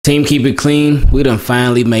Team Keep It Clean, we done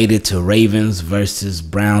finally made it to Ravens versus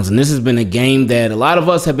Browns. And this has been a game that a lot of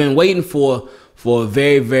us have been waiting for a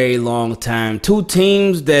very, very long time. Two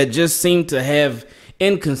teams that just seem to have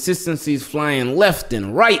inconsistencies flying left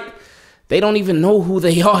and right. They don't even know who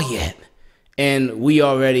they are yet. And we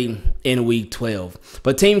already in week 12.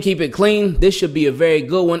 But Team Keep It Clean, this should be a very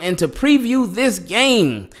good one. And to preview this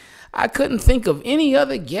game, I couldn't think of any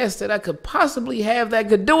other guest that I could possibly have that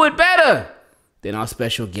could do it better than our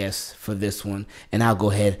special guest for this one. And I'll go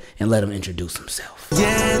ahead and let him introduce himself.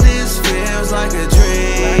 Yeah, this feels like a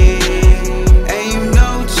dream, and you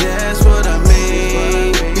know just what I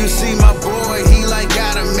mean. You see my boy, he like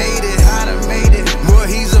gotta made it. Boy,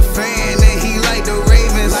 he's a fan and he like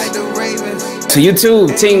the Ravens. To you too,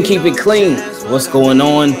 Team Keep It Clean. What's going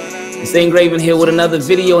on? It's Ingraven here with another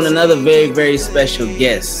video and another very, very special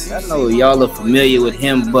guest. I know y'all are familiar with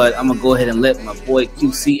him, but I'm gonna go ahead and let my boy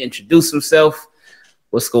QC introduce himself.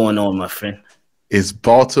 What's going on, my friend? It's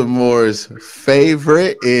Baltimore's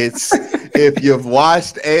favorite. It's if you've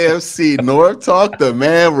watched AFC North Talk, the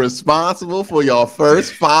man responsible for your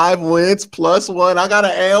first 5 wins plus one. I got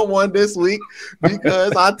to add one this week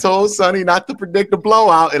because I told Sonny not to predict a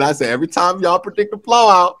blowout. And I said, every time y'all predict a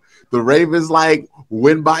blowout, the Ravens like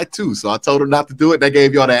win by 2. So I told him not to do it. That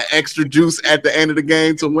gave y'all that extra juice at the end of the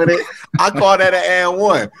game to win it. I call that an and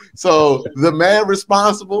one. So the man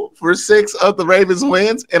responsible for 6 of the Ravens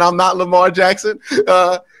wins, and I'm not Lamar Jackson.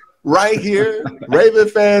 Right here, Raven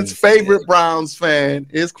fans' favorite Browns fan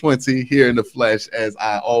is Quincy here in the flesh, as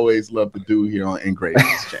I always love to do here on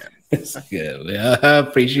Ingravenvids channel. It's good, man. I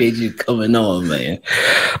appreciate you coming on, man.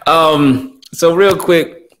 So real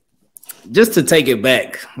quick, just to take it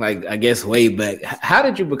back, like I guess way back, how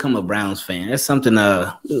did you become a Browns fan? That's something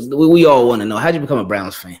we all want to know. How did you become a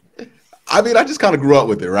Browns fan? I mean, I just kind of grew up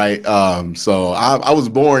with it, right? So I was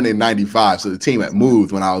born in '95, so the team had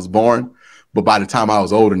moved when I was born. But by the time I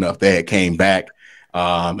was old enough, they had came back.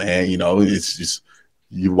 And, you know, it's just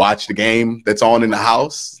you watch the game that's on in the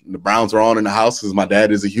house. The Browns are on in the house because my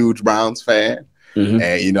dad is a huge Browns fan. Mm-hmm.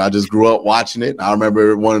 And, you know, I just grew up watching it. I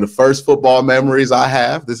remember one of the first football memories I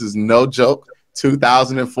have. This is no joke.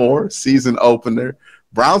 2004 season opener.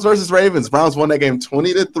 Browns versus Ravens. Browns won that game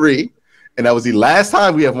 20-3. And that was the last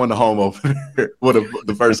time we have won the home opener,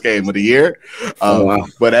 the first game of the year. Wow.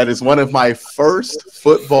 But that is one of my first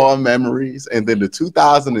football memories. And then the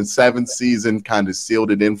 2007 season kind of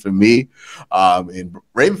sealed it in for me. And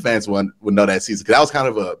Raven fans would know that season because that was kind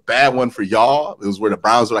of a bad one for y'all. It was where the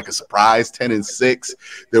Browns were like a surprise 10-6.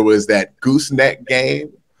 There was that gooseneck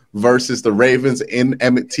game versus the Ravens in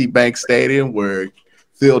M&T Bank Stadium where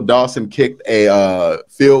Phil Dawson kicked a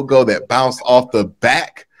field goal that bounced off the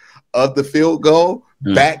back of the field goal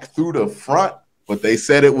back through the front, but they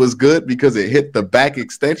said it was good because it hit the back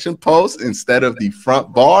extension post instead of the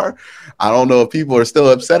front bar. I don't know if people are still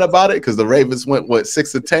upset about it because the Ravens went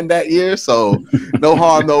 6-10 that year, so no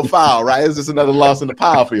harm, no foul, right? It's just another loss in the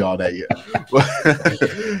pile for y'all that year.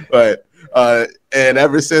 But and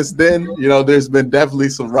ever since then, you know, there's been definitely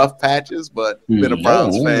some rough patches, but been a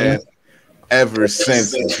Browns fan ever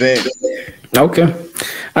since then. Okay.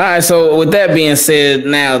 All right. So with that being said,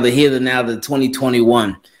 now the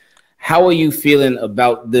 2021, how are you feeling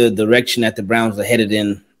about the direction that the Browns are headed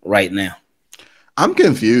in right now? I'm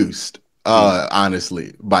confused,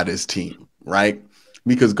 honestly, by this team, right?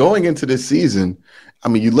 Because going into this season, I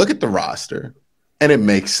mean, you look at the roster and it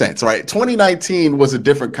makes sense, right? 2019 was a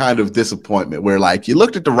different kind of disappointment where like you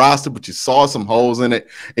looked at the roster, but you saw some holes in it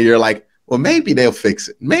and you're like, well, maybe they'll fix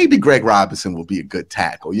it. Maybe Greg Robinson will be a good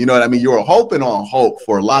tackle. You know what I mean? You were hoping on hope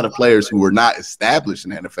for a lot of players who were not established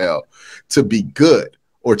in the NFL to be good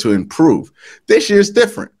or to improve. This year's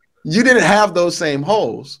different. You didn't have those same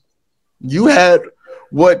holes. You had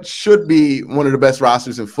what should be one of the best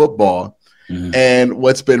rosters in football. Mm-hmm. And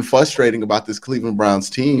what's been frustrating about this Cleveland Browns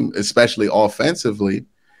team, especially offensively,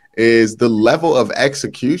 is the level of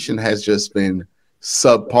execution has just been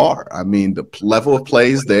subpar. I mean, the level of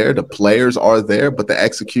plays there, the players are there, but the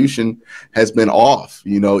execution has been off,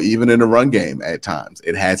 you know, even in the run game at times.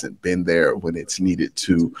 It hasn't been there when it's needed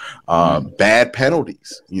to. Bad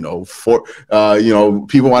penalties, you know,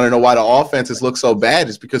 people want to know why the offenses look so bad.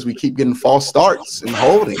 It's because we keep getting false starts and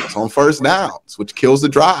holdings on first downs, which kills the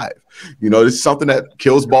drive. You know, this is something that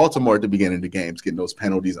kills Baltimore at the beginning of the games, getting those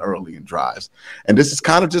penalties early in drives. And this has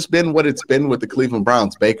kind of just been what it's been with the Cleveland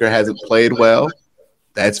Browns. Baker hasn't played well.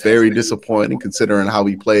 That's very disappointing considering how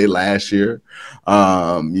we played last year.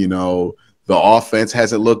 You know, the offense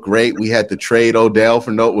hasn't looked great. We had to trade Odell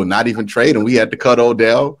for not even trade him. We had to cut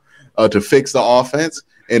Odell to fix the offense.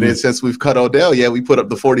 And then since we've cut Odell, yeah, we put up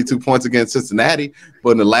the 42 points against Cincinnati.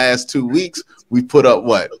 But in the last 2 weeks, we put up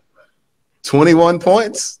what, 21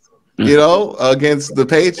 points, you know, against the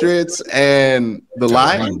Patriots and the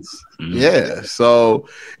Lions. Yeah. So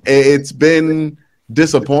it's been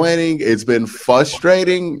disappointing. It's been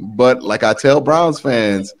frustrating. But like I tell Browns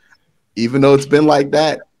fans, even though it's been like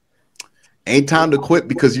that, ain't time to quit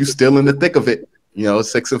because you're still in the thick of it. You know,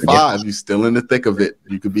 6-5, you're still in the thick of it.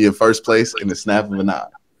 You could be in first place in the snap of an eye.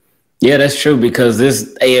 Yeah, that's true, because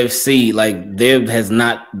this AFC, like, there has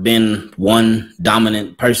not been one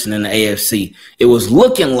dominant person in the AFC. It was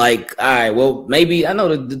looking like, all right, well, maybe, I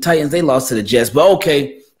know the Titans, they lost to the Jets, but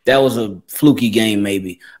okay, that was a fluky game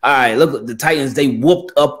maybe. All right, look, the Titans, they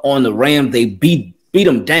whooped up on the Rams. They beat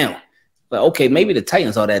them down. But okay, maybe the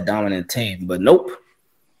Titans are that dominant team, but nope.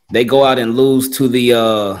 They go out and lose to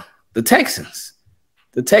the Texans.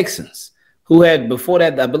 The Texans, who had, before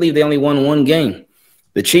that, I believe they only won one game.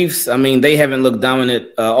 The Chiefs, I mean, they haven't looked dominant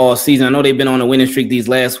all season. I know they've been on a winning streak these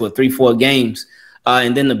last, 3-4 games.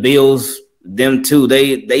 And then the Bills, them too,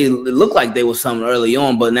 they look like they were something early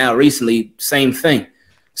on, but now recently, same thing.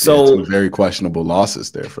 So two very questionable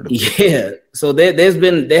losses there for the Bills. Yeah. So there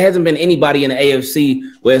hasn't been anybody in the AFC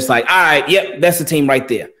where it's like, all right, yep, that's the team right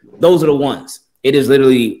there. Those are the ones. It is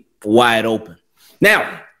literally wide open.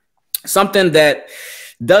 Now, something that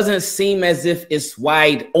doesn't seem as if it's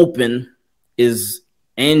wide open is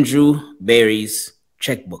Andrew Berry's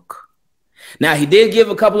checkbook. Now, he did give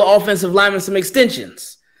a couple of offensive linemen some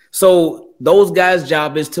extensions. So those guys'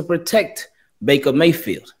 job is to protect Baker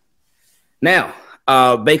Mayfield. Now,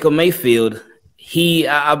 Baker Mayfield,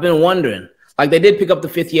 I've been wondering, like, they did pick up the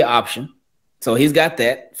 5th-year option. So he's got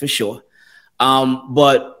that for sure.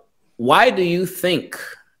 But why do you think,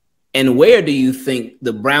 and where do you think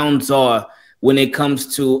the Browns are when it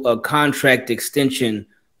comes to a contract extension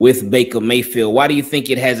with Baker Mayfield? Why do you think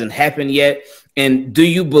it hasn't happened yet? And do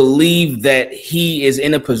you believe that he is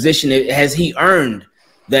in a position, has he earned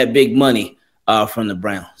that big money from the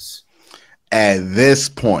Browns? At this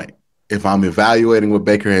point, if I'm evaluating what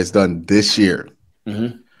Baker has done this year,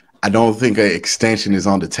 I don't think an extension is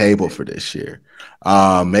on the table for this year.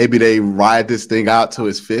 Maybe they ride this thing out to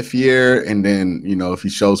his 5th year, and then, you know, if he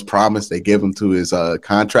shows promise, they give him to his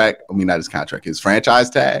contract. I mean, not his contract, his franchise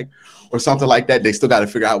tag or something like that. They still got to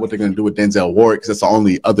figure out what they're going to do with Denzel Ward, because that's the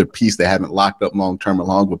only other piece they haven't locked up long-term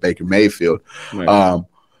along with Baker Mayfield. Right.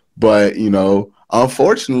 But, you know,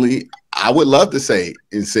 unfortunately, I would love to say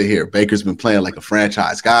and sit here, Baker's been playing like a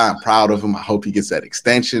franchise guy. I'm proud of him. I hope he gets that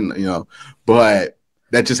extension, you know, but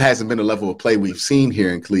that just hasn't been the level of play we've seen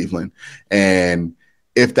here in Cleveland. And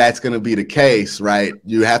if that's going to be the case, right,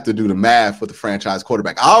 you have to do the math with the franchise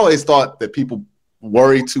quarterback. I always thought that people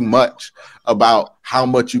worry too much about how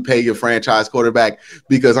much you pay your franchise quarterback,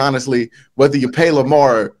 because honestly, whether you pay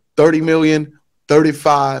Lamar $30 million,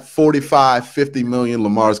 35, 45, 50 million,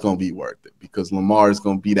 Lamar's going to be worth it, because Lamar is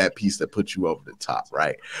going to be that piece that puts you over the top,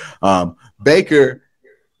 right? Baker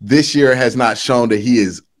this year has not shown that he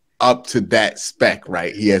is up to that spec,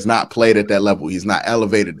 right? He has not played at that level. He's not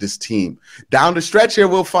elevated this team. Down the stretch here,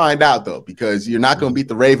 we'll find out, though, because you're not going to beat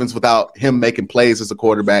the Ravens without him making plays as a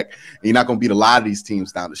quarterback. You're not going to beat a lot of these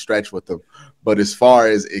teams down the stretch with him. But as far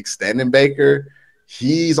as extending Baker,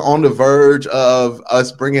 he's on the verge of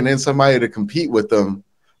us bringing in somebody to compete with him,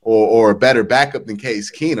 or a better backup than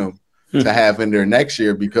Case Keenum to have in there next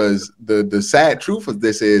year, because the sad truth of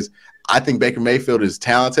this is, I think Baker Mayfield is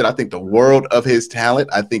talented. I think the world of his talent.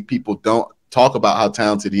 I think people don't talk about how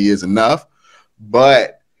talented he is enough,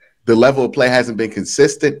 but the level of play hasn't been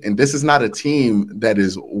consistent. And this is not a team that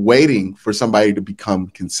is waiting for somebody to become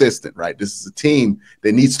consistent, right? This is a team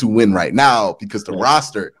that needs to win right now, because the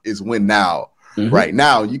roster is win now. Right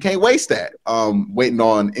now. You can't waste that waiting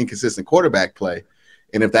on inconsistent quarterback play.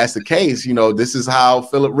 And if that's the case, you know, this is how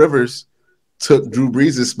Phillip Rivers took Drew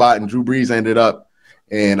Brees' spot, and Drew Brees ended up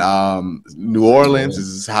in New Orleans. This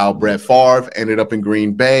is how Brett Favre ended up in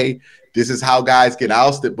Green Bay. This is how guys get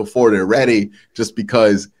ousted before they're ready, just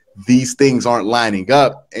because these things aren't lining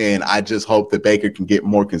up. And I just hope that Baker can get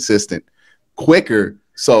more consistent quicker,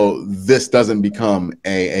 so this doesn't become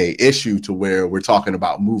a issue to where we're talking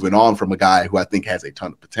about moving on from a guy who I think has a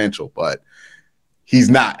ton of potential, but he's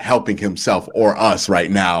not helping himself or us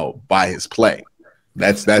right now by his play.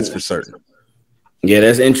 That's for certain. Yeah,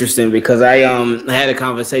 that's interesting, because I had a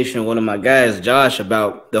conversation with one of my guys, Josh,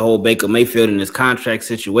 about the whole Baker Mayfield and his contract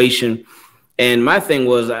situation. And my thing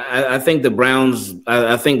was, I think the Browns,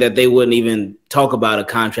 I think that they wouldn't even talk about a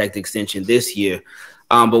contract extension this year.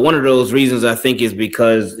 But one of those reasons, I think, is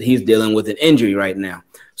because he's dealing with an injury right now.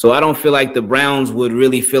 So I don't feel like the Browns would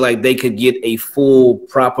really feel like they could get a full,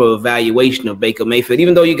 proper evaluation of Baker Mayfield,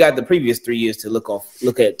 even though you got the previous 3 years to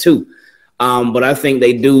look at too. But I think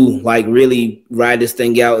they do like really ride this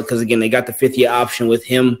thing out because again, they got the 5th-year option with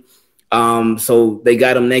him. So they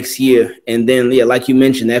got him next year. And then, yeah, like you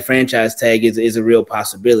mentioned, that franchise tag is a real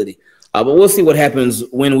possibility. But we'll see what happens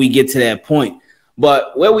when we get to that point.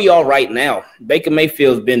 But where we are right now, Baker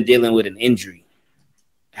Mayfield's been dealing with an injury.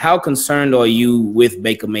 How concerned are you with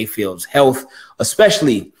Baker Mayfield's health,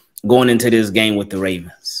 especially going into this game with the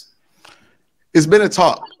Ravens? It's been a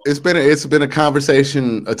talk. It's been a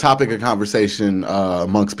conversation, a topic of conversation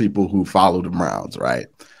amongst people who follow the Browns, right?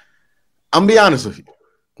 I'm gonna be honest with you.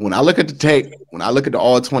 When I look at the tape, when I look at the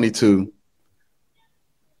all 22,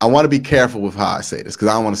 I want to be careful with how I say this because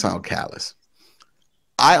I don't want to sound callous.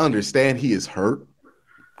 I understand he is hurt.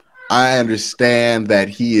 I understand that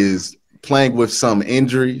he is playing with some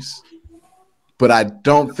injuries, but I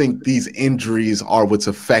don't think these injuries are what's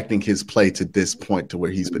affecting his play to this point to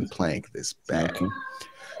where he's been playing this bad. Okay.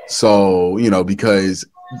 So, because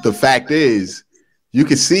the fact is, you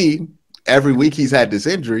can see every week he's had this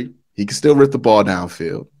injury, he can still rip the ball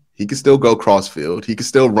downfield. He can still go crossfield. He can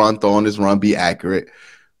still throw on his run, be accurate,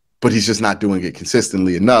 but he's just not doing it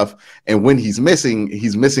consistently enough. And when he's missing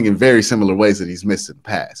in very similar ways that he's missed in the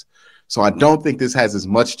past. So I don't think this has as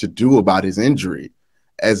much to do about his injury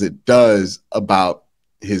as it does about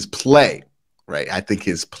his play, right? I think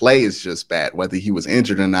his play is just bad. Whether he was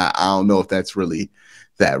injured or not, I don't know if that's really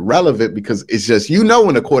that relevant because it's just,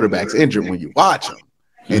 when a quarterback's injured when you watch him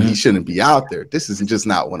and he shouldn't be out there. This is just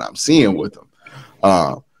not what I'm seeing with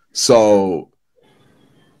him. So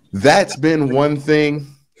that's been one thing.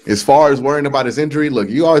 As far as worrying about his injury, look,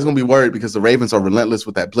 you're always going to be worried because the Ravens are relentless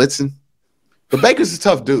with that blitzing. But Baker's a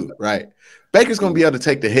tough dude, right? Baker's going to be able to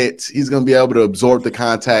take the hits. He's going to be able to absorb the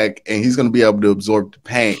contact, and he's going to be able to absorb the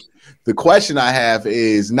pain. The question I have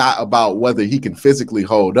is not about whether he can physically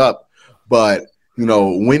hold up, but,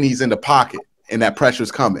 when he's in the pocket and that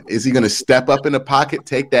pressure's coming, is he going to step up in the pocket,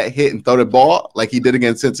 take that hit, and throw the ball like he did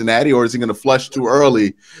against Cincinnati, or is he going to flush too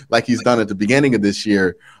early like he's done at the beginning of this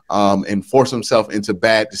year and force himself into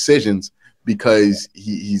bad decisions because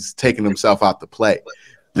he's taking himself out the play?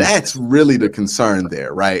 That's really the concern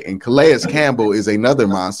there, right? And Calais Campbell is another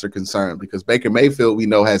monster concern because Baker Mayfield, we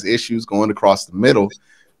know, has issues going across the middle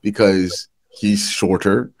because he's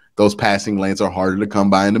shorter. Those passing lanes are harder to come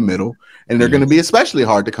by in the middle, and they're going to be especially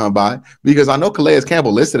hard to come by because I know Calais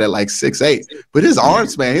Campbell listed at like 6'8", but his arm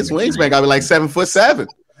span, his wingspan got to be like 7'7".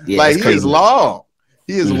 Yeah, like he is long.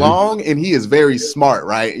 He is long and he is very smart,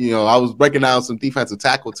 right? I was breaking down some defensive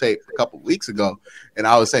tackle tape a couple of weeks ago, and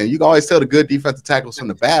I was saying you can always tell the good defensive tackles from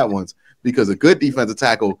the bad ones because a good defensive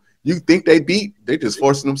tackle, you think they beat, they're just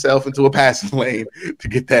forcing themselves into a passing lane to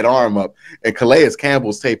get that arm up. And Calais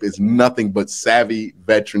Campbell's tape is nothing but savvy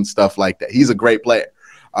veteran stuff like that. He's a great player.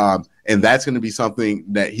 And that's going to be something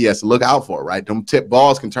that he has to look out for, right? Them tip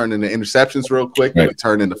balls can turn into interceptions real quick. They can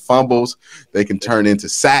turn into fumbles. They can turn into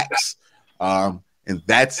sacks. And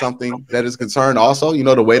that's something that is concerned also.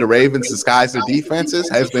 The way the Ravens disguise their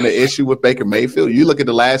defenses has been an issue with Baker Mayfield. You look at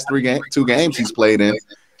the last two games he's played in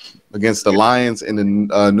against the Lions and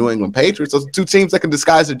the New England Patriots. Those are two teams that can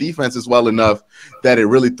disguise their defenses well enough that it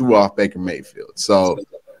really threw off Baker Mayfield. So,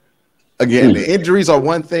 again, the injuries are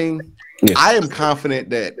one thing. Yeah. I am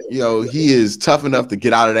confident that, he is tough enough to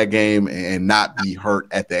get out of that game and not be hurt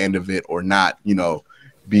at the end of it or not,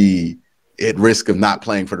 be at risk of not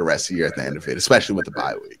playing for the rest of the year at the end of it, especially with the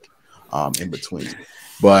bye week in between.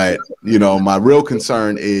 But, my real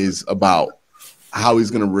concern is about how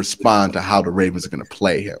he's going to respond to how the Ravens are going to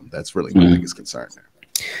play him. That's really my biggest concern there.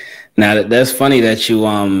 Now, that's funny that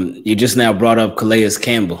you just now brought up Calais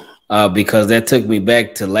Campbell because that took me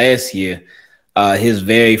back to last year, his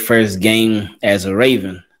very first game as a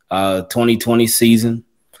Raven, 2020 season,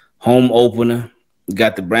 home opener.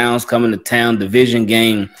 Got the Browns coming to town, division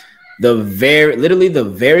game. Literally the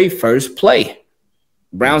very first play.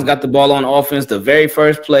 Browns got the ball on offense. The very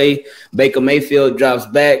first play, Baker Mayfield drops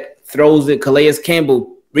back, throws it. Calais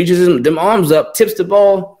Campbell reaches them arms up, tips the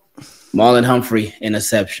ball. Marlon Humphrey,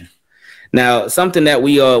 interception. Now, something that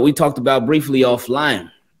we talked about briefly offline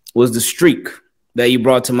was the streak that you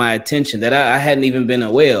brought to my attention that I hadn't even been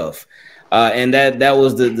aware of. And that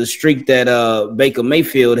was the streak that Baker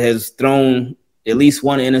Mayfield has thrown at least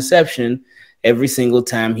one interception every single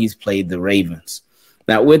time he's played the Ravens.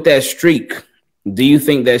 Now, with that streak, do you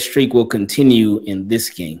think that streak will continue in this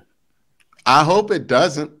game? I hope it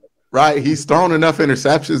doesn't, right? He's thrown enough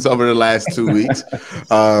interceptions over the last 2 weeks.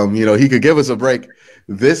 He could give us a break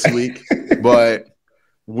this week, but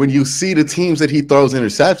when you see the teams that he throws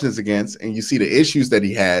interceptions against and you see the issues that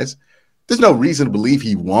he has, there's no reason to believe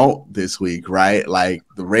he won't this week, right? Like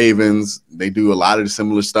the Ravens, they do a lot of the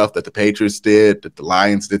similar stuff that the Patriots did, that the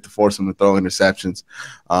Lions did to force him to throw interceptions.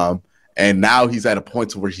 And now he's at a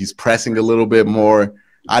point to where he's pressing a little bit more.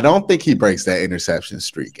 I don't think he breaks that interception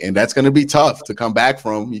streak, and that's going to be tough to come back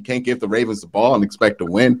from. You can't give the Ravens the ball and expect to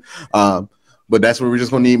win. But that's where we're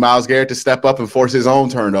just going to need Myles Garrett to step up and force his own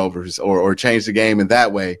turnovers or change the game in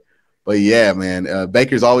that way. But yeah, man,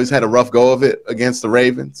 Baker's always had a rough go of it against the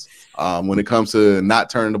Ravens when it comes to not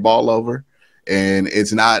turning the ball over. And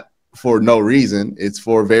it's not for no reason. It's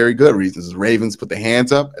for very good reasons. The Ravens put their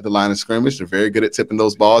hands up at the line of scrimmage. They're very good at tipping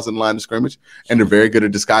those balls in the line of scrimmage, and they're very good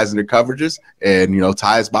at disguising their coverages. And, you know,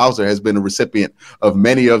 Tyus Bowser has been a recipient of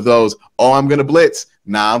many of those, oh, I'm going to blitz.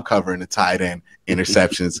 Nah, I'm covering the tight end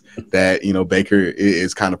interceptions that, you know, Baker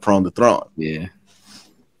is kind of prone to throwing. Yeah.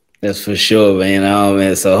 That's for sure, man.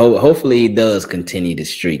 Man. So hopefully he does continue the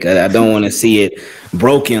streak. I don't want to see it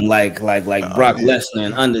broken like Brock Lesnar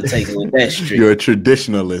and Undertaker with that streak. You're a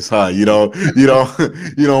traditionalist, huh? You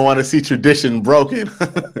don't want to see tradition broken.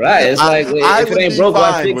 Right. It's like I would be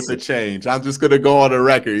fine with the change. I'm just gonna go on the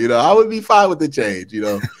record. You know, I would be fine with the change.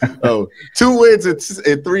 You know, 2 wins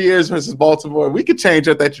in 3 years versus Baltimore. We could change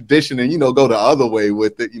up that tradition and, you know, go the other way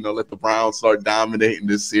with it. You know, let the Browns start dominating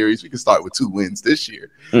this series. We can start with 2 wins this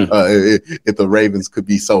year. If the Ravens could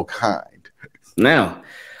be so kind. Now,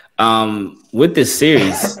 with this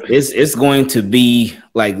series, it's going to be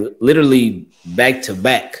like literally back to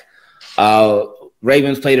back.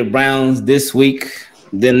 Ravens play the Browns this week.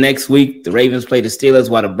 Then next week, the Ravens play the Steelers,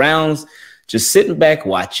 while the Browns just sitting back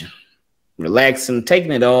watching, relaxing,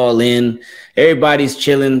 taking it all in. Everybody's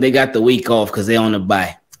chilling. They got the week off because they're on the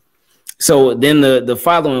bye. So then the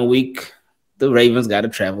following week, the Ravens got to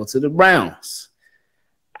travel to the Browns.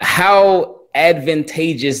 How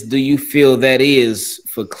advantageous do you feel that is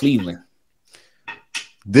for Cleveland?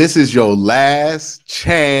 This is your last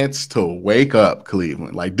chance to wake up,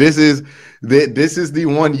 Cleveland. Like this is the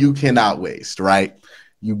one you cannot waste, right?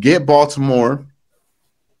 You get Baltimore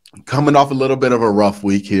coming off a little bit of a rough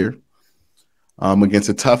week here against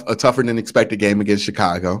a tougher than expected game against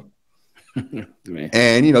Chicago.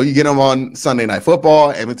 And, you know, you get them on Sunday Night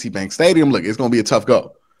Football, M&T Bank Stadium. Look, it's going to be a tough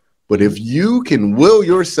go. But if you can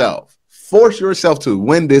force yourself to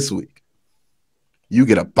win this week, you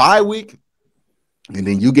get a bye week, and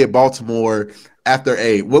then you get Baltimore after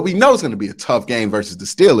what we know is going to be a tough game versus the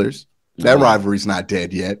Steelers. That rivalry's not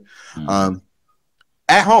dead yet.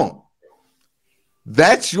 At home,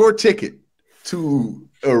 that's your ticket to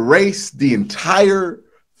erase the entire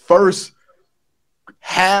first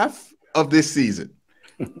half of this season.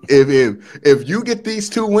 If you get these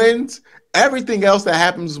 2 wins, everything else that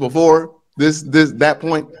happens before that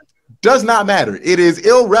point does not matter. It is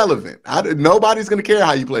irrelevant. Nobody's going to care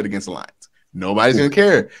how you played against the Lions. Nobody's going to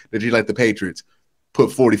care that you let the Patriots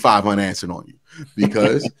put 45 unanswered on you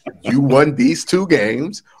because you won these 2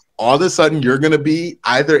 games. All of a sudden, you're going to be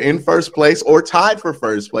either in first place or tied for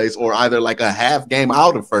first place or either like a half game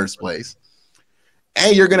out of first place.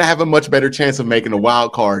 And you're going to have a much better chance of making a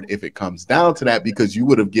wild card if it comes down to that because you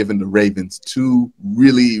would have given the Ravens 2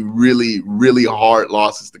 really, really, really hard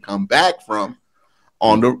losses to come back from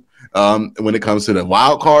on the when it comes to the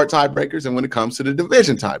wild card tiebreakers and when it comes to the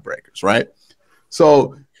division tiebreakers, right?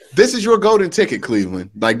 So this is your golden ticket,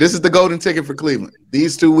 Cleveland. Like this is the golden ticket for Cleveland.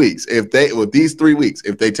 These 2 weeks, these 3 weeks,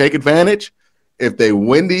 if they take advantage, if they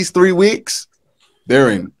win these 3 weeks,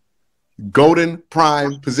 they're in golden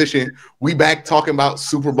prime position. We back talking about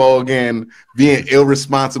Super Bowl again, being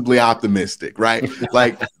irresponsibly optimistic, right?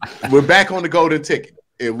 Like we're back on the golden ticket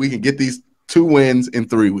if we can get these 2 wins in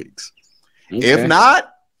 3 weeks. Okay. If not,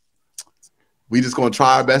 we just going to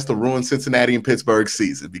try our best to ruin Cincinnati and Pittsburgh's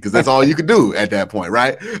season because that's all you can do at that point,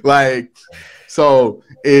 right? Like, so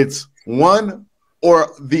it's one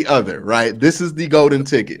or the other, right? This is the golden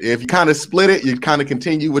ticket. If you kind of split it, you kind of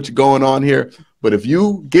continue what you're going on here. But if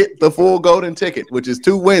you get the full golden ticket, which is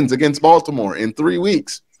 2 wins against Baltimore in 3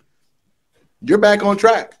 weeks, you're back on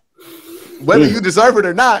track. Whether you deserve it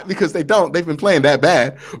or not, because they've been playing that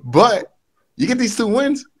bad. But you get these 2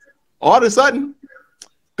 wins, all of a sudden,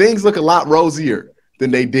 things look a lot rosier than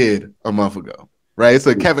they did a month ago, right? It's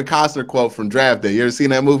a Kevin Costner quote from Draft Day. You ever seen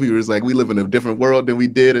that movie where it's like, we live in a different world than we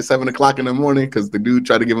did at 7 o'clock in the morning because the dude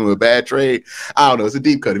tried to give him a bad trade? I don't know. It's a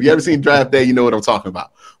deep cut. If you ever seen Draft Day, you know what I'm talking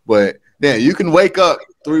about. But yeah, you can wake up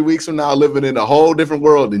 3 weeks from now living in a whole different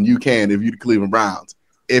world than you can if you're the Cleveland Browns,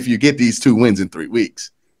 if you get these 2 wins in 3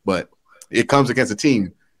 weeks. But it comes against a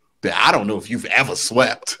team that I don't know if you've ever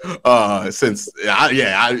swept since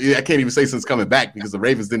I can't even say since coming back because the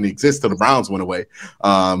Ravens didn't exist till the Browns went away.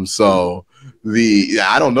 So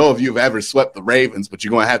I don't know if you've ever swept the Ravens, but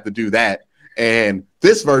you're going to have to do that. And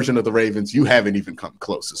this version of the Ravens, you haven't even come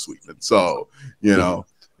close to sweeping. So,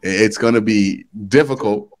 it's going to be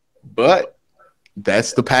difficult, but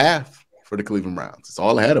that's the path for the Cleveland Browns. It's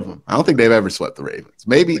all ahead of them. I don't think they've ever swept the Ravens.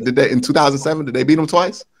 Maybe in 2007, did they beat them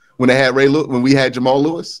twice when they had when we had Jamal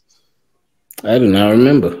Lewis? I do not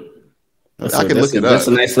remember. I can look it up. That's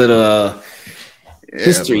a nice little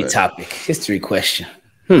history question.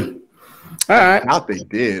 All right. I doubt they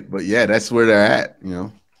did, but yeah, that's where they're at,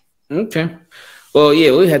 Okay. Well,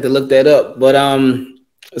 yeah, we had to look that up. But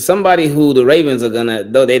somebody who the Ravens are gonna,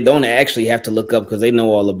 though they don't actually have to look up because they know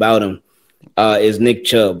all about him, is Nick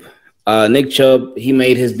Chubb. Nick Chubb, he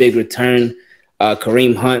made his big return.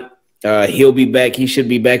 Kareem Hunt, he'll be back. He should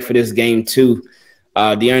be back for this game too.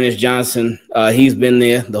 Dearness Johnson, he's been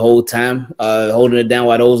there the whole time, holding it down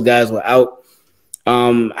while those guys were out.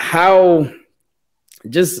 How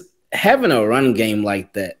just having a run game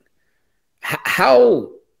like that, how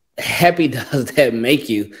happy does that make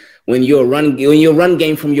you when your run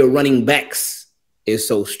game from your running backs is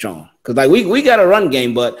so strong? Because like we got a run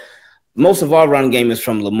game, but most of our run game is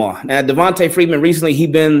from Lamar. Now Devontae Freeman recently, he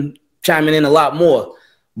been chiming in a lot more,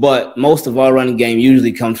 but most of our running game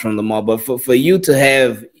usually comes from Lamar. But for you to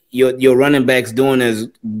have your running backs doing as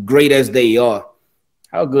great as they are,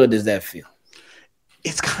 how good does that feel?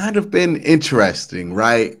 It's kind of been interesting,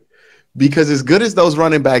 right? Because as good as those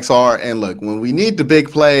running backs are, and look, when we need the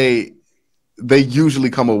big play, they usually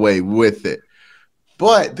come away with it.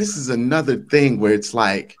 But this is another thing where it's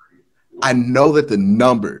like, I know that the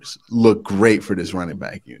numbers look great for this running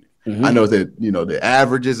back unit. Mm-hmm. I know that, the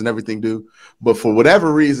averages and everything do. But for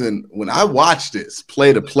whatever reason, when I watch this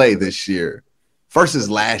play to play this year versus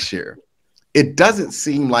last year, it doesn't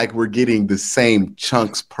seem like we're getting the same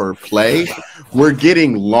chunks per play. We're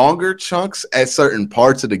getting longer chunks at certain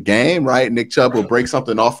parts of the game, right? Nick Chubb will break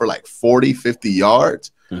something off for like 40, 50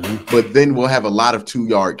 yards, but then we'll have a lot of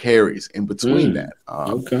 2-yard carries in between that.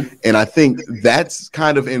 And I think that's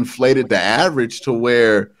kind of inflated the average to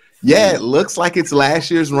where, yeah, it looks like it's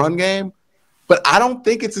last year's run game, but I don't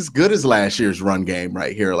think it's as good as last year's run game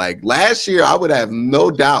right here. Like last year, I would have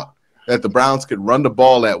no doubt that the Browns could run the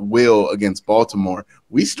ball at will against Baltimore.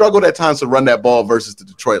 We struggled at times to run that ball versus the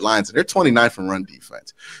Detroit Lions, and they're 29th in run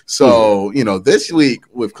defense. So, this week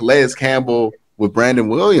with Calais Campbell, with Brandon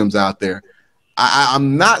Williams out there,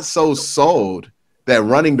 I'm not so sold that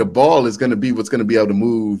running the ball is going to be what's going to be able to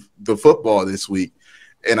move the football this week.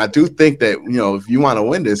 And I do think that, if you want to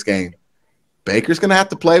win this game, Baker's going to have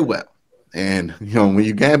to play well. And, when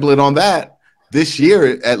you gamble it on that, this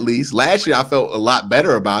year, at least, last year I felt a lot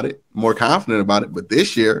better about it, more confident about it. But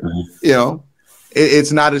this year,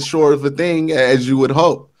 it's not as sure of a thing as you would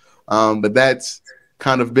hope. But that's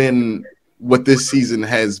kind of been what this season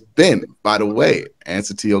has been. By the way,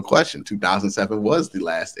 answer to your question, 2007 was the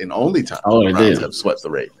last and only time the Browns have swept the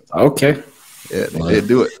Ravens. Okay. Yeah, they did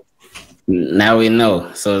do it. Now we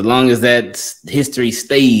know. So as long as that history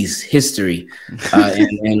stays history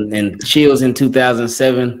and chills in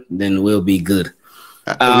 2007, then we'll be good.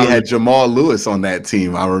 We had Jamal Lewis on that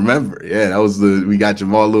team. I remember. Yeah, we got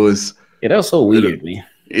Jamal Lewis. Yeah, that was so weird, man.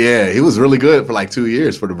 Yeah, he was really good for like 2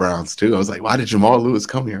 years for the Browns too. I was like, why did Jamal Lewis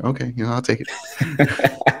come here? Okay, I'll take it.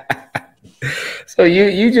 So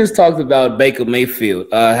you just talked about Baker Mayfield,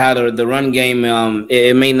 how the run game,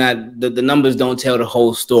 it may not, the numbers don't tell the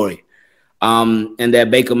whole story. And that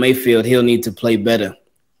Baker Mayfield, he'll need to play better.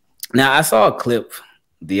 Now, I saw a clip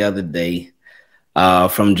the other day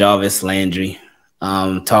from Jarvis Landry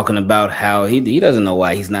talking about how he doesn't know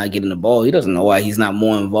why he's not getting the ball. He doesn't know why he's not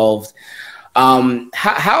more involved.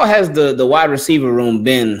 How has the wide receiver room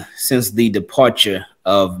been since the departure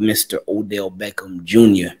of Mr. Odell Beckham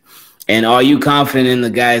Jr.? And are you confident in the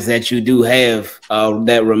guys that you do have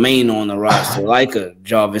that remain on the roster, like a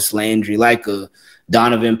Jarvis Landry, like a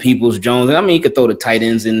Donovan Peoples-Jones? I mean, you could throw the tight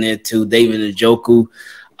ends in there too, David Njoku.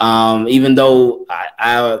 Even though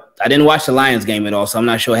I didn't watch the Lions game at all, so I'm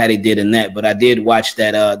not sure how they did in that, but I did watch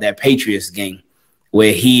that Patriots game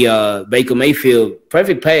where Baker Mayfield,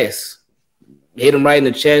 perfect pass, hit him right in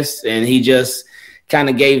the chest, and he just kind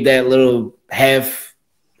of gave that little half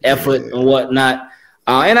effort and whatnot.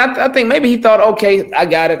 And I think maybe he thought, okay, I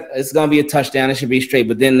got it. It's going to be a touchdown. It should be straight.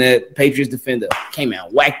 But then the Patriots defender came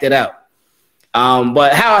out, whacked it out.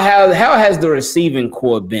 But how has the receiving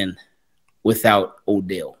core been without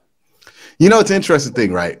Odell? It's an interesting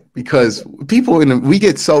thing, right? Because we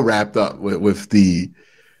get so wrapped up with the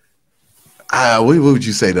what would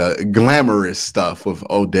you say, the glamorous stuff with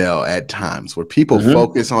Odell at times, where people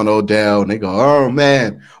focus on Odell and they go, oh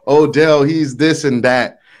man, Odell, he's this and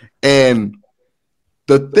that. And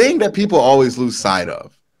The thing that people always lose sight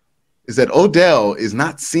of is that Odell is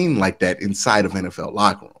not seen like that inside of NFL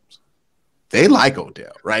locker rooms. They like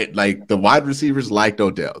Odell, right? Like the wide receivers liked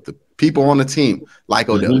Odell. The people on the team like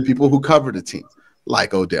Odell. The people who cover the team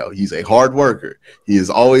like Odell. He's a hard worker. He's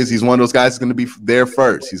one of those guys who's going to be there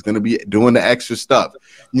first. He's going to be doing the extra stuff.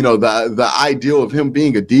 You know, the ideal of him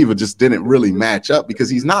being a diva just didn't really match up because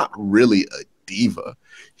he's not really a diva.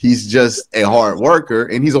 He's just a hard worker,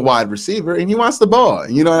 and he's a wide receiver, and he wants the ball.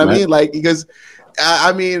 You know what I mean? Like, because,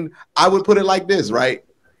 I mean, I would put it like this, right?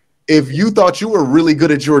 If you thought you were really good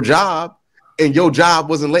at your job and your job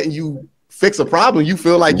wasn't letting you fix a problem you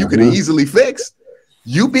feel like you could easily fix,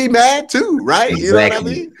 you be mad too, right? Exactly. You know what I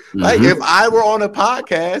mean? Like if I were on a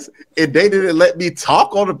podcast and they didn't let me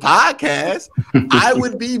talk on the podcast, I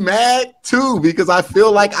would be mad too because I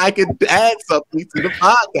feel like I could add something to the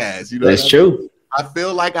podcast. You know, that's true. I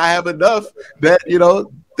feel like I have enough that, you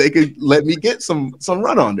know, they could let me get some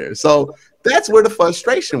run on there. So that's where the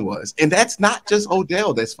frustration was. And that's not just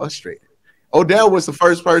Odell that's frustrated. Odell was the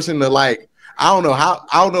first person to, like, I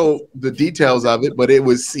don't know the details of it, but it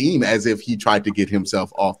would seem as if he tried to get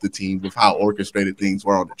himself off the team with how orchestrated things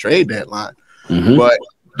were on the trade deadline. But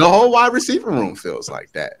the whole wide receiver room feels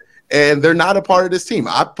like that. And they're not a part of this team.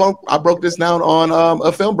 I broke this down on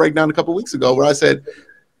a film breakdown a couple weeks ago where I said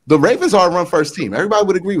the Ravens are a run-first team. Everybody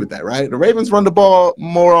would agree with that, right? The Ravens run the ball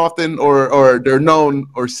more often or they're known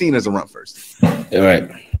or seen as a run-first team.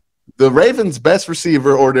 Right. The Ravens' best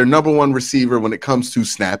receiver or their number one receiver when it comes to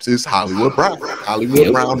snaps is Hollywood Brown.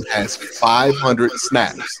 Hollywood Brown has 500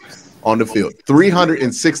 snaps on the field.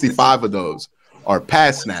 365 of those are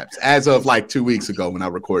pass snaps as of like 2 weeks ago when I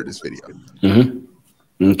recorded this video.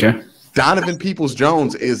 Okay. Donovan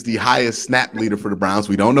Peoples-Jones is the highest snap leader for the Browns.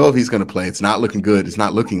 We don't know if he's going to play. It's not looking good. It's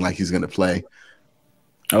not looking like he's going to play.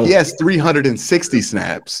 He has 360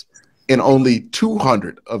 snaps. And only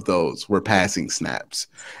 200 of those were passing snaps.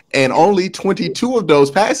 And only 22 of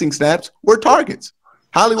those passing snaps were targets.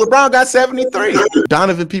 Hollywood Brown got 73.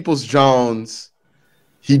 Donovan Peoples-Jones,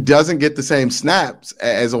 he doesn't get the same snaps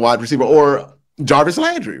as a wide receiver or Jarvis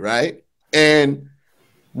Landry, right? And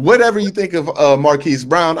whatever you think of Marquise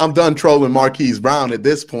Brown, I'm done trolling Marquise Brown at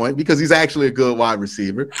this point because he's actually a good wide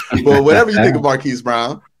receiver. But whatever you think of Marquise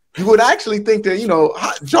Brown, you would actually think that, you know,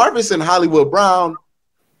 Jarvis and Hollywood Brown,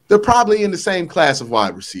 they're probably in the same class of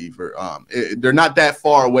wide receiver. They're not that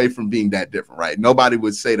far away from being that different, right? Nobody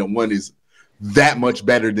would say that one is that much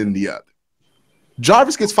better than the other.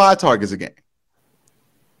 Jarvis gets 5 targets a game.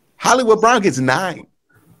 Hollywood Brown gets 9.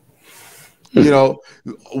 You know,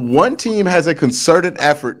 one team has a concerted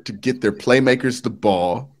effort to get their playmakers the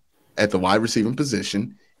ball at the wide receiving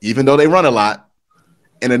position, even though they run a lot,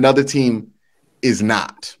 and another team is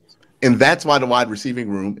not. And that's why the wide receiving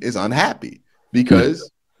room is unhappy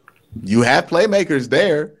because you have playmakers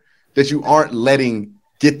there that you aren't letting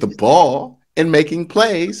get the ball and making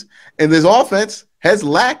plays. And this offense has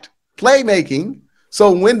lacked playmaking.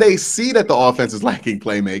 So when they see that the offense is lacking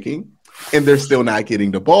playmaking and they're still not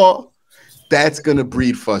getting the ball, that's going to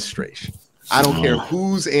breed frustration. I don't care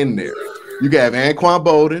who's in there. You can have Anquan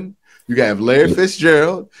Bolden. You can have Larry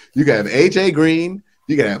Fitzgerald. You can have A.J. Green.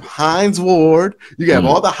 You can have Hines Ward. You can have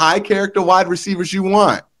all the high-character wide receivers you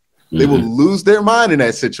want. They will lose their mind in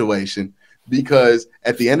that situation because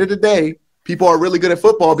at the end of the day, people are really good at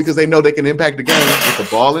football because they know they can impact the game with the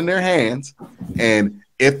ball in their hands. And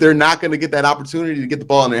if they're not going to get that opportunity to get the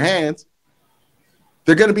ball in their hands,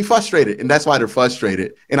 they're going to be frustrated. And that's why they're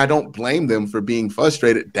frustrated. And I don't blame them for being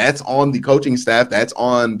frustrated. That's on the coaching staff. That's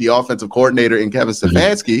on the offensive coordinator and Kevin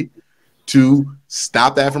Stefanski to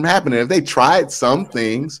stop that from happening. If they tried some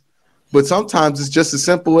things, but sometimes it's just as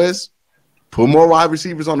simple as put more wide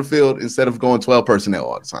receivers on the field instead of going 12 personnel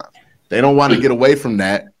all the time. They don't want to get away from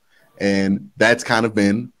that, and that's kind of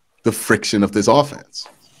been the friction of this offense.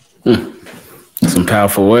 Some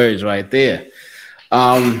powerful words right there.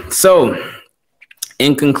 So,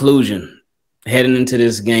 in conclusion, heading into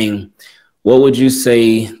this game, what would you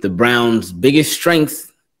say the Browns' biggest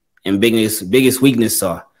strength and biggest weakness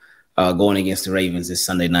are going against the Ravens this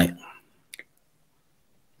Sunday night?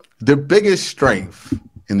 Their biggest strength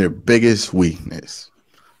and their biggest weakness,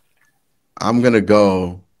 I'm going to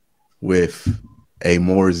go with a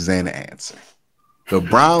more zen answer. The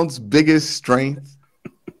Browns' biggest strength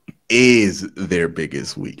is their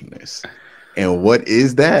biggest weakness. And what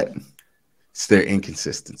is that? It's their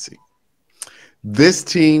inconsistency. This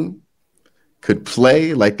team could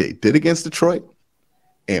play like they did against Detroit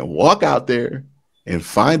and walk out there and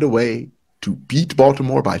find a way to beat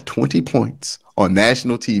Baltimore by 20 points on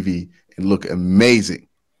national TV and look amazing.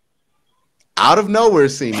 Out of nowhere,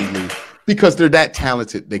 seemingly, because they're that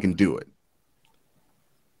talented, they can do it.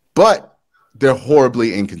 but they're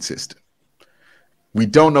horribly inconsistent. We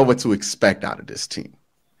don't know what to expect out of this team.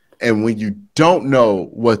 And when you don't know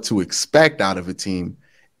what to expect out of a team,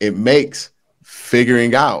 it makes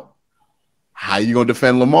figuring out how you're going to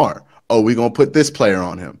defend Lamar. Oh, we're going to put this player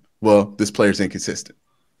on him. Well, this player's inconsistent.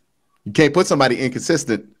 You can't put somebody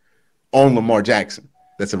inconsistent on Lamar Jackson.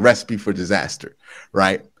 That's a recipe for disaster,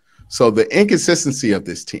 right? So the inconsistency of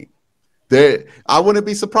this team, I wouldn't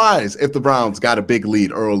be surprised if the Browns got a big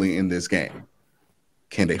lead early in this game.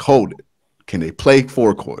 Can they hold it? Can they play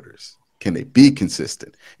 4 quarters? Can they be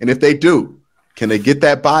consistent? And if they do, can they get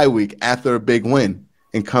that bye week after a big win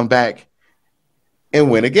and come back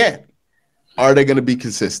and win again? Are they going to be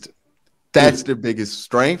consistent? That's their biggest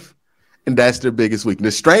strength, and that's their biggest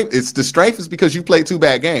weakness. The strength is because you played 2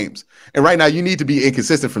 bad games. And right now you need to be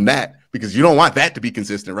inconsistent from that because you don't want that to be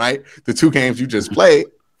consistent, right? The 2 games you just played.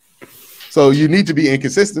 So you need to be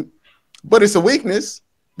inconsistent. But it's a weakness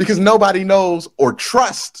because nobody knows or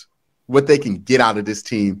trusts what they can get out of this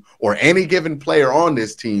team or any given player on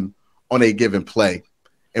this team on a given play.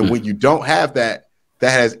 And when you don't have that,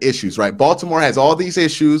 that has issues, right? Baltimore has all these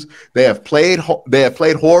issues. They have played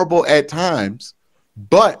horrible at times,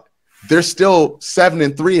 but they're still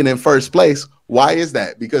 7-3 and in first place. Why is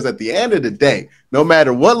that? Because at the end of the day, no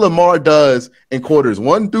matter what Lamar does in quarters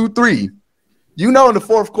 1 through 3, you know in the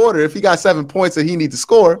 4th quarter, if he got 7 points that he needs to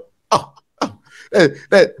score,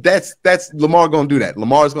 that's Lamar going to do that.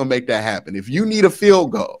 Lamar's going to make that happen. If you need a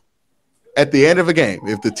field goal at the end of a game,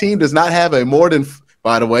 if the team does not have a more than,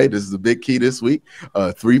 by the way, this is a big key this week,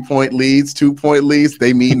 3-point leads, 2-point leads,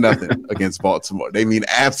 they mean nothing against Baltimore. They mean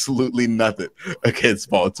absolutely nothing against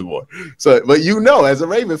Baltimore. So, but as a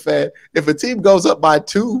Raven fan, if a team goes up by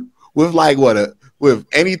 2 with with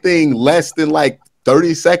anything less than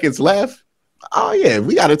 30 seconds left, oh yeah,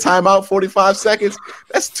 we got a timeout, 45 seconds.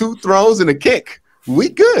 That's 2 throws and a kick. We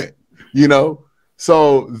good,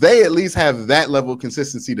 So they at least have that level of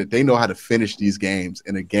consistency that they know how to finish these games.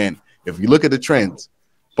 And again, if you look at the trends,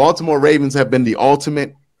 Baltimore Ravens have been the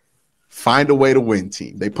ultimate find a way to win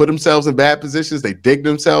team. They put themselves in bad positions. They dig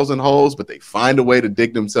themselves in holes, but they find a way to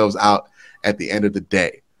dig themselves out at the end of the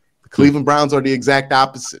day. The Cleveland Browns are the exact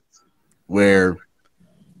opposite, where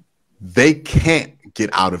they can't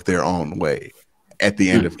get out of their own way at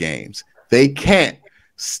the end of games. They can't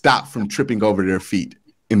stop from tripping over their feet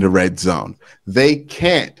in the red zone. They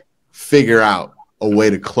can't figure out a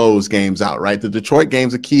way to close games out, right? The Detroit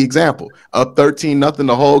game's a key example. Up 13-0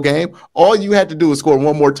 the whole game. All you had to do was score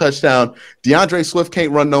 1 more touchdown. DeAndre Swift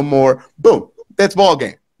can't run no more. Boom. That's ball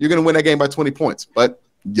game. You're going to win that game by 20 points. But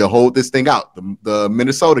you hold this thing out. The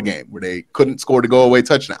Minnesota game where they couldn't score the go-away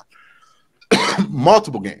touchdown.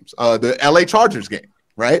 Multiple games. The LA Chargers game,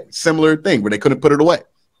 right? Similar thing where they couldn't put it away.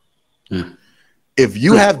 If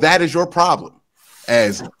you have that as your problem,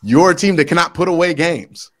 as your team that cannot put away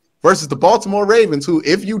games, versus the Baltimore Ravens, who,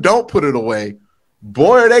 if you don't put it away,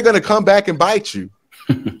 boy, are they going to come back and bite you.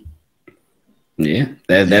 Yeah,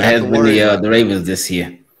 that has been the Ravens this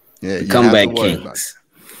year. Yeah, the comeback kings.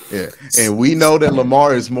 Yeah, and we know that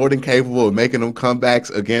Lamar is more than capable of making them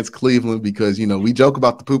comebacks against Cleveland because, we joke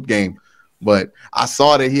about the poop game, but I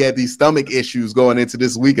saw that he had these stomach issues going into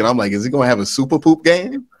this week, and I'm like, is he going to have a super poop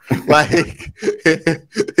game?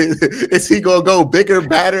 Is he gonna go bigger,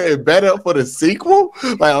 badder, and better for the sequel?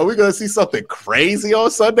 Are we gonna see something crazy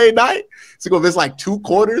on Sunday night? Is he gonna miss 2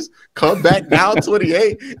 quarters, come back down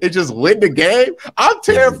 28, and just win the game? I'm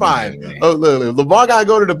terrified. Oh, look, Lamar gotta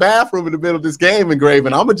go to the bathroom in the middle of this game, Ingraven.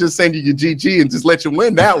 I'm gonna just send you your GG and just let you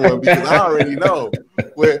win that one because I already know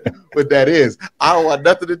what that is. I don't want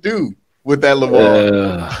nothing to do with that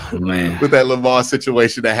Lamar, with that Lamar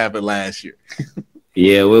situation that happened last year.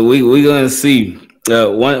 Yeah, we're gonna see.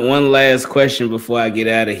 One last question before I get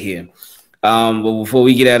out of here. But before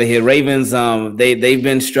we get out of here, Ravens, they've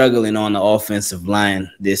been struggling on the offensive line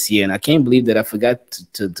this year, and I can't believe that I forgot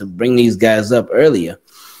to bring these guys up earlier.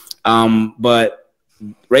 But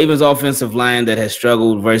Ravens offensive line that has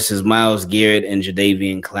struggled versus Myles Garrett and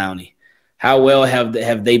Jadeveon Clowney. How well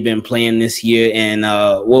have they been playing this year, and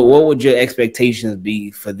what would your expectations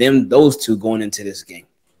be for those two going into this game?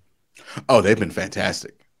 Oh, they've been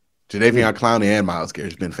fantastic. Jadeveon Clowney and Myles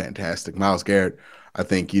Garrett has been fantastic. Myles Garrett, I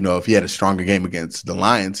think, if he had a stronger game against the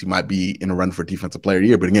Lions, he might be in a run for Defensive Player of the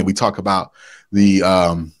Year. But again, we talk about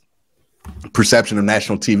the perception of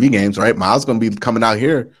national TV games, right? Myles going to be coming out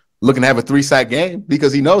here looking to have a 3-sack game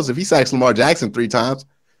because he knows if he sacks Lamar Jackson 3 times,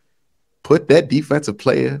 put that Defensive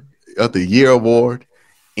Player of the Year award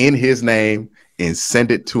in his name and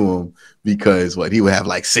send it to him because he would have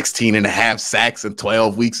 16.5 sacks in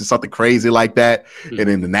 12 weeks or something crazy like that. And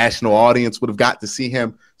then the national audience would have got to see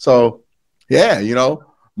him. So, yeah,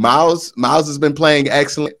 Miles has been playing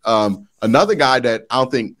excellent. Another guy that I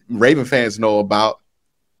don't think Raven fans know about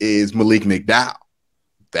is Malik McDowell.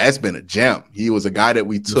 That's been a gem. He was a guy that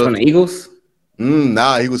we took from the Eagles.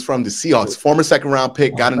 Nah, he was from the Seahawks. Former second-round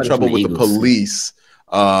pick, got in trouble with the police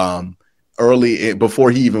early before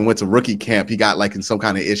he even went to rookie camp. He got like in some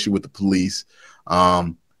kind of issue with the police.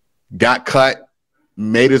 Got cut,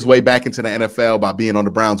 made his way back into the NFL by being on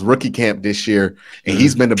the Browns rookie camp this year, and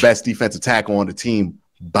he's been the best defensive tackle on the team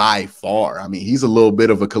by far. I mean, he's a little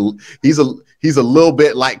bit of he's a little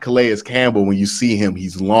bit like Calais Campbell when you see him.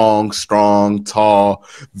 He's long, strong, tall,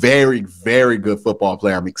 very, very good football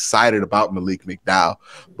player. I'm excited about Malik McDowell.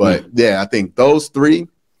 But yeah, I think those three,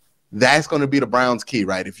 that's going to be the Browns' key,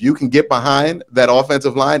 right? If you can get behind that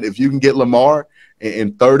offensive line, if you can get Lamar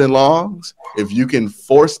in third and longs, if you can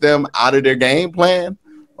force them out of their game plan,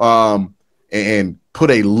 and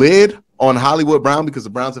put a lid on Hollywood Brown, because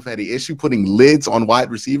the Browns have had an issue putting lids on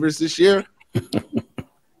wide receivers this year,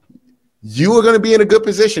 you are going to be in a good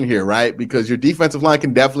position here, right? Because your defensive line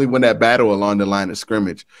can definitely win that battle along the line of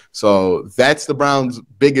scrimmage. So that's the Browns'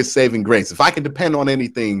 biggest saving grace. If I can depend on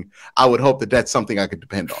anything, I would hope that that's something I could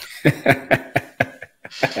depend on.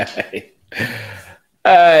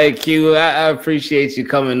 All right, Q, I appreciate you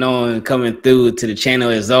coming through to the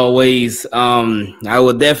channel as always. I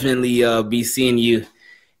will definitely be seeing you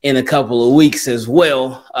in a couple of weeks as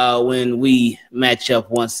well when we match up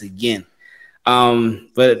once again.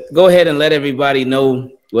 But go ahead and let everybody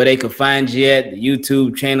know where they can find you at, the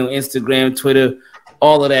YouTube channel, Instagram, Twitter,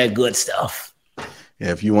 all of that good stuff.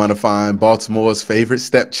 Yeah, if you want to find Baltimore's favorite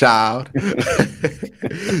stepchild,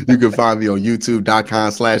 you can find me on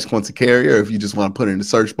youtube.com/Quincy Carrier. If you just want to put it in the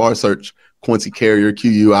search bar, search Quincy Carrier,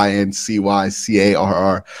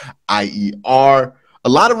 QUINCYCARRIER. A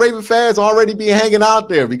lot of Raven fans already be hanging out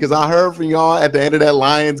there because I heard from y'all at the end of that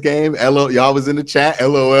Lions game. Y'all was in the chat.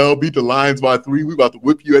 LOL, beat the Lions by 3. We about to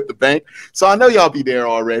whip you at the bank. So I know y'all be there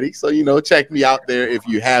already. So, check me out there if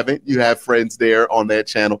you haven't. You have friends there on that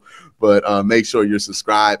channel. But make sure you're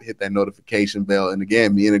subscribed, hit that notification bell. And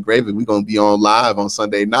again, me and Ingravenvids, we're going to be on live on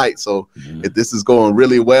Sunday night. So if this is going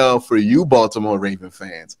really well for you Baltimore Raven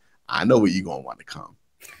fans, I know where you're going to want to come.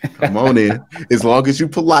 Come on in. As long as you're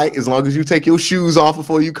polite, as long as you take your shoes off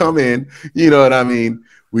before you come in, you know what I mean?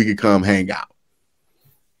 We could come hang out.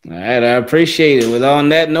 All right, I appreciate it. With on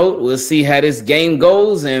that note, we'll see how this game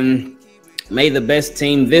goes, and may the best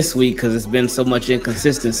team this week, because it's been so much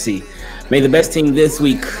inconsistency, may the best team this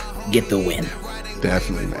week get the win.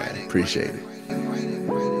 Definitely, man. Appreciate it.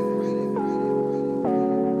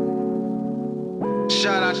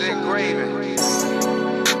 Shout out to Ingraven.